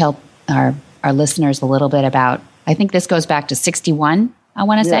 Can you tell our listeners a little bit about, I think this goes back to 61, I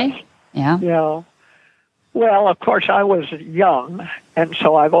want to say? Yeah. Yeah. Well, of course, I was young, and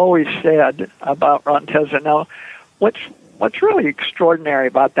so I've always said about Ronteza. Now, what's really extraordinary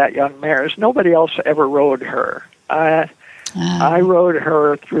about that young mare is nobody else ever rode her. I rode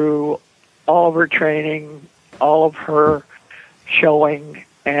her through all of her training, all of her showing,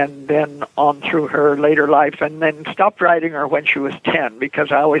 and then on through her later life, and then stopped riding her when she was 10,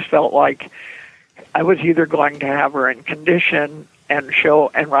 because I always felt like I was either going to have her in condition and show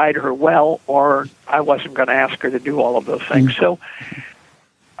and ride her well, or I wasn't going to ask her to do all of those things. So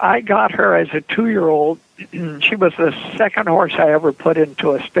I got her as a 2-year-old. She was the second horse I ever put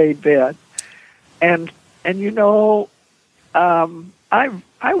into a spade bed. And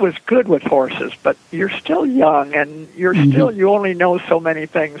I was good with horses, but you're still young, and you only know so many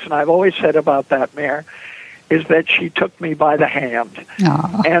things. And I've always said about that mare is that she took me by the hand.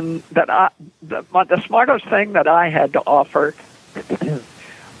 Aww. And that the smartest thing that I had to offer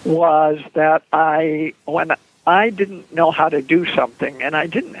was that when I didn't know how to do something, and I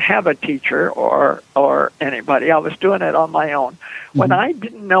didn't have a teacher or anybody, I was doing it on my own. When I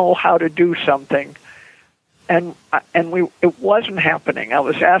didn't know how to do something, and it wasn't happening, I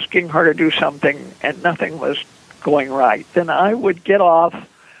was asking her to do something, and nothing was going right, then I would get off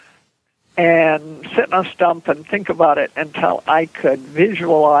and sit on a stump and think about it until I could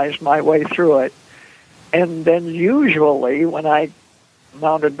visualize my way through it. And then usually when I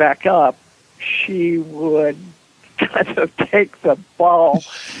mounted back up, she would kind of take the ball.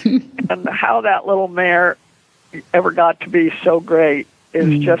 And how that little mare ever got to be so great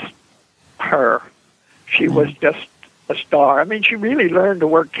is just her. She was just a star. I mean, she really learned to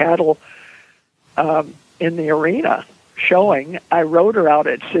work cattle in the arena showing. I rode her out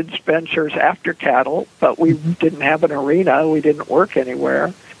at Sid Spencer's after cattle, but we didn't have an arena. We didn't work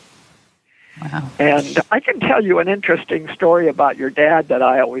anywhere. Wow. And I can tell you an interesting story about your dad that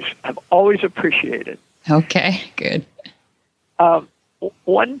I've always appreciated. Okay, good.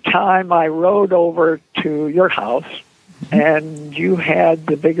 One time I rode over to your house, and you had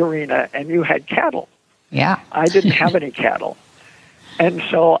the big arena, and you had cattle. Yeah. I didn't have any cattle. And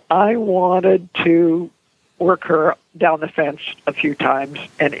so I wanted to work her down the fence a few times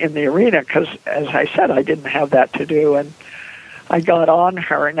and in the arena, because, as I said, I didn't have that to do. And I got on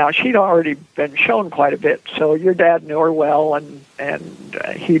her. Now, she'd already been shown quite a bit, so your dad knew her well, and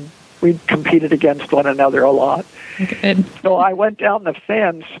we competed against one another a lot. Good. So I went down the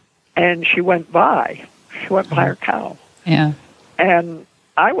fence, and she went by. She went by her cow. Yeah. And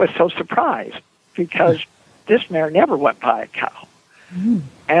I was so surprised, because this mare never went by a cow.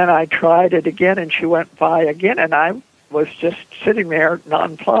 And I tried it again, and she went by again, and I was just sitting there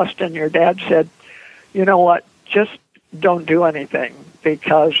nonplussed, and your dad said, you know what, just don't do anything,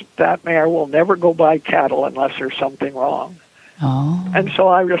 because that mare will never go by cattle unless there's something wrong. Oh. And so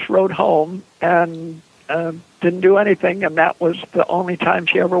I just rode home and didn't do anything, and that was the only time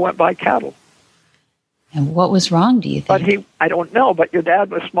she ever went by cattle. And what was wrong, do you think? But I don't know, but your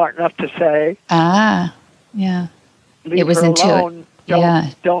dad was smart enough to say, yeah. Leave her alone.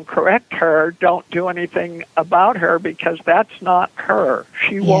 Don't correct her. Don't do anything about her, because that's not her.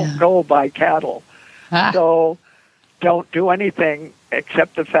 She won't go by cattle. So don't do anything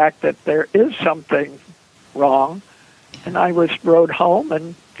except the fact that there is something wrong. And I rode home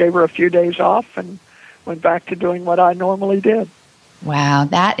and gave her a few days off and went back to doing what I normally did. Wow,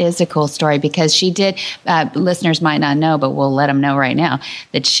 that is a cool story because she did, listeners might not know, but we'll let them know right now,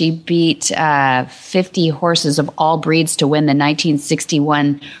 that she beat 50 horses of all breeds to win the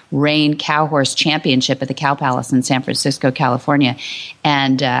 1961 Reign Cow Horse Championship at the Cow Palace in San Francisco, California.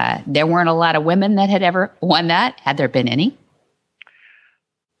 And there weren't a lot of women that had ever won that. Had there been any?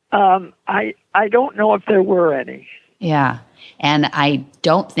 I don't know if there were any. Yeah. And I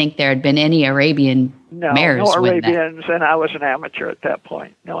don't think there had been any Arabian mares. No Arabians, and I was an amateur at that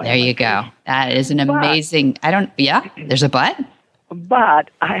point. There you go. That is an amazing, there's a but? But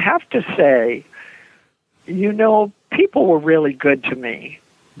I have to say, people were really good to me.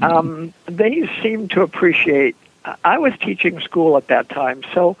 They seemed to appreciate, I was teaching school at that time,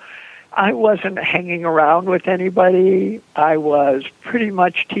 so I wasn't hanging around with anybody. I was pretty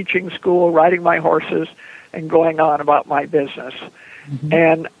much teaching school, riding my horses, and going on about my business. Mm-hmm.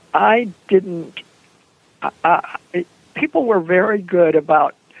 And I didn't, people were very good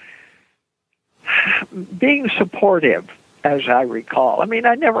about being supportive, as I recall. I mean,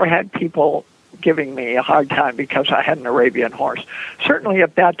 I never had people giving me a hard time because I had an Arabian horse. Certainly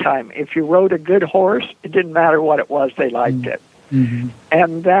at that time, if you rode a good horse, it didn't matter what it was, they liked it. Mm-hmm.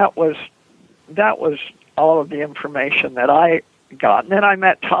 And that was all of the information that I got. And then I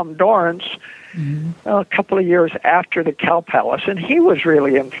met Tom Dorrance a couple of years after the Cow Palace, and he was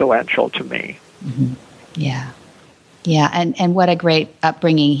really influential to me. Mm-hmm. Yeah. Yeah, and what a great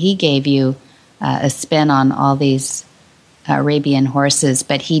upbringing he gave you, a spin on all these Arabian horses,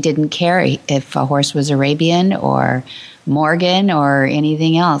 but he didn't care if a horse was Arabian or Morgan or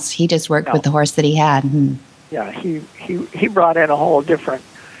anything else. He just worked with the horse that he had. Mm-hmm. Yeah, he brought in a whole different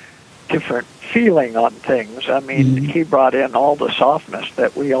feeling on things. I mean, he brought in all the softness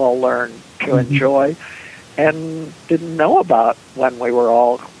that we all learned to enjoy and didn't know about when we were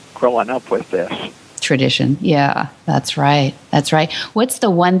all growing up with this. Tradition. Yeah, that's right. That's right. What's the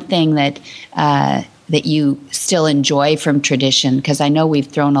one thing that you still enjoy from tradition? Because I know we've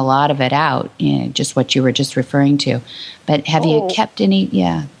thrown a lot of it out, just what you were just referring to. But have you kept any?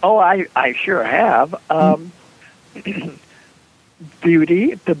 Yeah. Oh, I sure have. The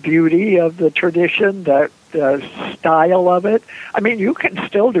beauty of the tradition, the style of it. I mean, you can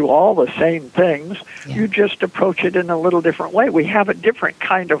still do all the same things. Yeah. You just approach it in a little different way. We have a different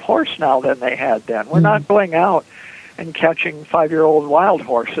kind of horse now than they had then. We're not going out and catching 5-year-old wild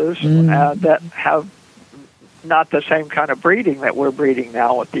horses that have not the same kind of breeding that we're breeding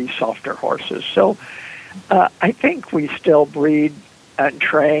now with these softer horses. So I think we still breed and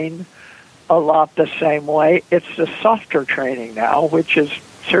train a lot the same way. It's the softer training now, which is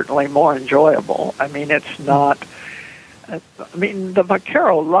certainly more enjoyable. I mean, it's not, the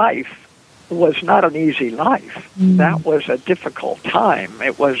vaquero life was not an easy life. That was a difficult time.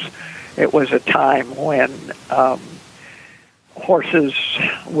 It was a time when horses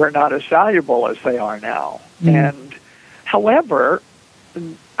were not as valuable as they are now. And however,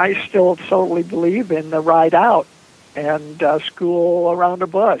 I still totally believe in the ride out and school around a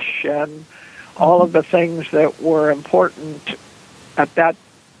bush and all of the things that were important at that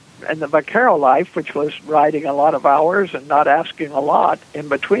in the vaquero life, which was riding a lot of hours and not asking a lot in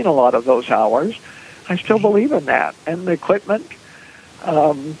between a lot of those hours. I still believe in that. And the equipment,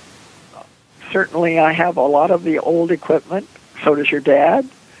 certainly I have a lot of the old equipment. So does your dad.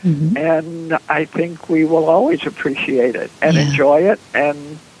 And I think we will always appreciate it and enjoy it.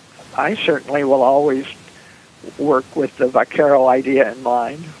 And I certainly will always work with the vaquero idea in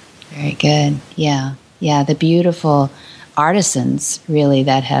mind. Very good. Yeah. Yeah, the beautiful artisans, really,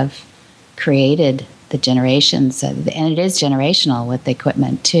 that have created the generations. And it is generational with the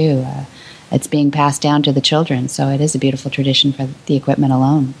equipment, too. It's being passed down to the children, so it is a beautiful tradition for the equipment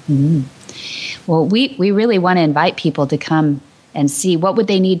alone. Well, we really want to invite people to come and see. What would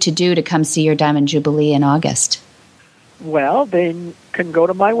they need to do to come see your Diamond Jubilee in August? Well, they can go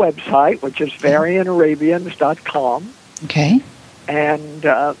to my website, which is varianarabians.com. Okay. And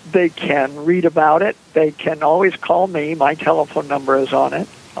they can read about it. They can always call me. My telephone number is on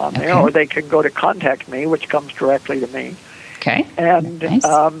there. Or they can go to contact me, which comes directly to me. Okay. And nice.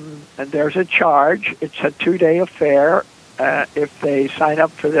 And there's a charge. It's a 2-day affair. If they sign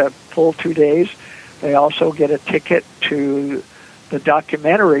up for the full 2 days, they also get a ticket to the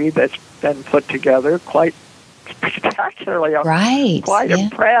documentary that's been put together quite spectacularly. I'm quite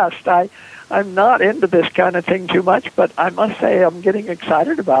impressed. I'm not into this kind of thing too much, but I must say I'm getting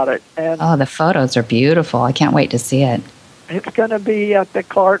excited about it. And the photos are beautiful. I can't wait to see it. It's going to be at the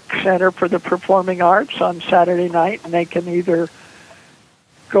Clark Center for the Performing Arts on Saturday night, and they can either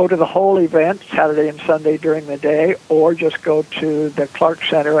go to the whole event Saturday and Sunday during the day, or just go to the Clark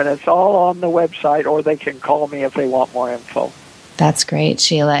Center, and it's all on the website, or they can call me if they want more info. That's great,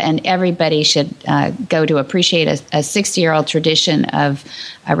 Sheila. And everybody should go to appreciate a 60-year-old tradition of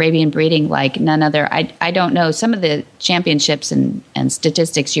Arabian breeding like none other. I don't know some of the championships and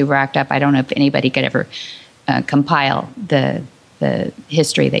statistics you've racked up. I don't know if anybody could ever compile the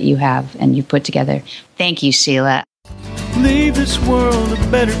history that you have and you've put together. Thank you, Sheila. Leave this world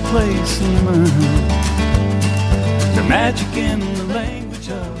a better place than mine. The magic in the language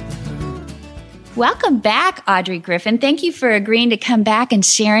of the herd. Welcome back, Audrey Griffin. Thank you for agreeing to come back and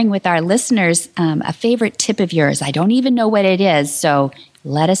sharing with our listeners a favorite tip of yours. I don't even know what it is, so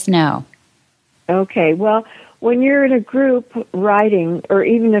let us know. Okay. Well, when you're in a group riding, or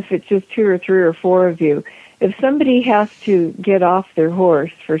even if it's just 2 or 3 or 4 of you, if somebody has to get off their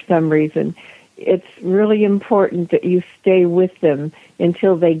horse for some reason, it's really important that you stay with them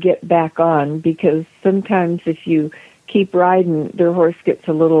until they get back on, because sometimes if you keep riding, their horse gets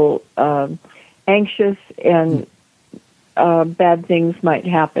a little anxious and bad things might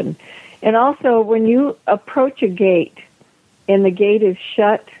happen. And also, when you approach a gate and the gate is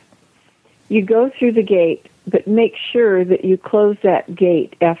shut, you go through the gate, but make sure that you close that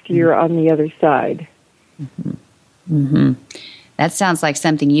gate after you're on the other side. Mm-hmm. Mm-hmm. That sounds like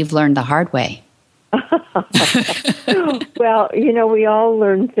something you've learned the hard way. Well, we all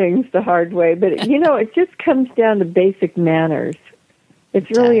learn things the hard way, but, it just comes down to basic manners. It's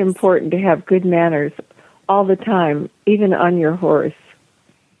really important to have good manners all the time, even on your horse.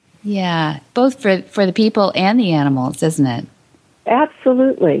 Yeah, both for the people and the animals, isn't it?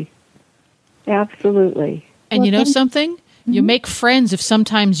 Absolutely. Absolutely. And you know something? You make friends if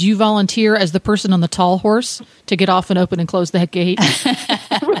sometimes you volunteer as the person on the tall horse to get off and open and close that gate.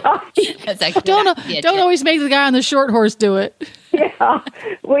 Right. Don't always make the guy on the short horse do it. Yeah.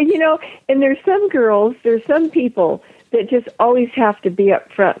 Well, and there's some people that just always have to be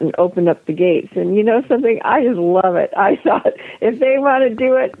up front and open up the gates. And you know something? I just love it. I thought if they want to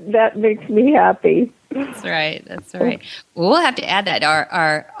do it, that makes me happy. That's right. We'll have to add that.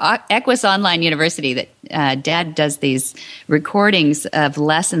 Our Equus Online University, that Dad does these recordings of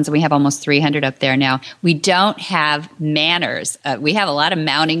lessons. We have almost 300 up there now. We don't have manners. We have a lot of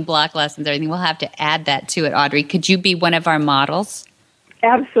mounting block lessons, everything. We'll have to add that to it, Audrey. Could you be one of our models?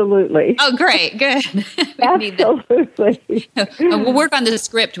 Absolutely. Oh, great. Good. Absolutely. We'll work on the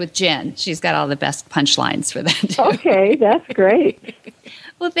script with Jen. She's got all the best punchlines for that, too. Okay, that's great.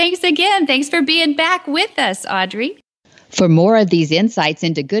 Well, thanks again. Thanks for being back with us, Audrey. For more of these insights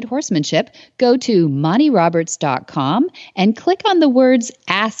into good horsemanship, go to MontyRoberts.com and click on the words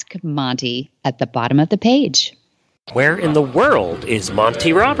Ask Monty at the bottom of the page. Where in the world is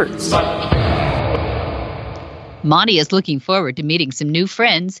Monty Roberts? Monty is looking forward to meeting some new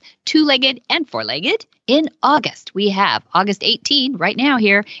friends, two-legged and four-legged, in August. We have August 18, right now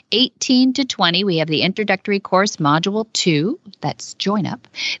here, 18 to 20. We have the introductory course, Module 2. That's Join Up.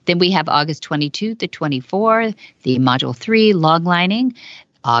 Then we have August 22 to 24, the Module 3, Long Lining.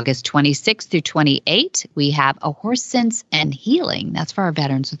 August 26 through 28, we have A Horse Sense and Healing. That's for our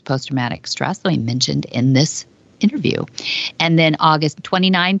veterans with post-traumatic stress that we mentioned in this interview. And then August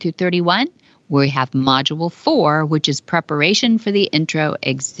 29 through 31, we have Module 4, which is preparation for the intro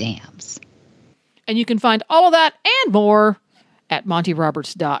exams. And you can find all of that and more at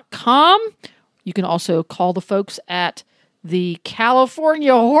MontyRoberts.com. You can also call the folks at the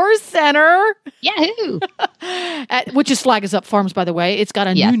California Horse Center. Yahoo! Which is Flag Is Up Farms, by the way. It's got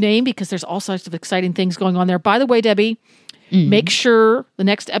a new name because there's all sorts of exciting things going on there. By the way, Debbie, make sure the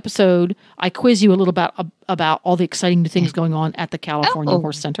next episode I quiz you a little about all the exciting new things going on at the California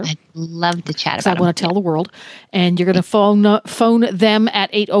Horse Center. I'd love to chat about it. I want to tell the world. And you're going to phone them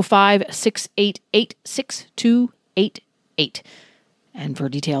at 805-688-6288. And for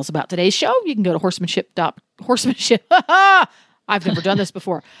details about today's show, you can go to Horsemanship. I've never done this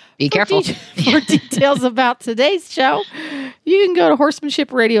before. Be careful. For details about today's show, you can go to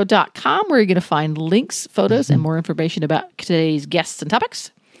horsemanshipradio.com where you're going to find links, photos, and more information about today's guests and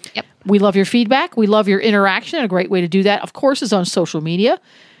topics. Yep. We love your feedback. We love your interaction. And a great way to do that, of course, is on social media.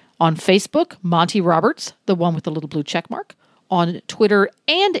 On Facebook, Monty Roberts, the one with the little blue check mark. On Twitter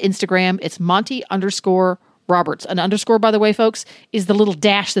and Instagram, it's Monty_Roberts. An underscore, by the way, folks, is the little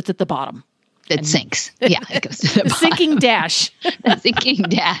dash that's at the bottom. It sinks. Yeah, it goes to the bottom. Sinking dash. The sinking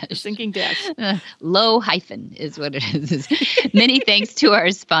dash. Sinking dash. Low hyphen is what it is. Many thanks to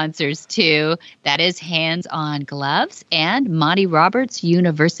our sponsors, too. That is HandsOnGloves and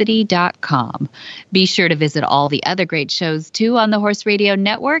MontyRobertsUniversity.com. Be sure to visit all the other great shows, too, on the Horse Radio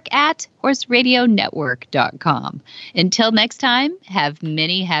Network at HorseRadioNetwork.com. Until next time, have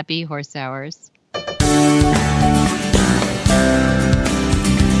many happy horse hours.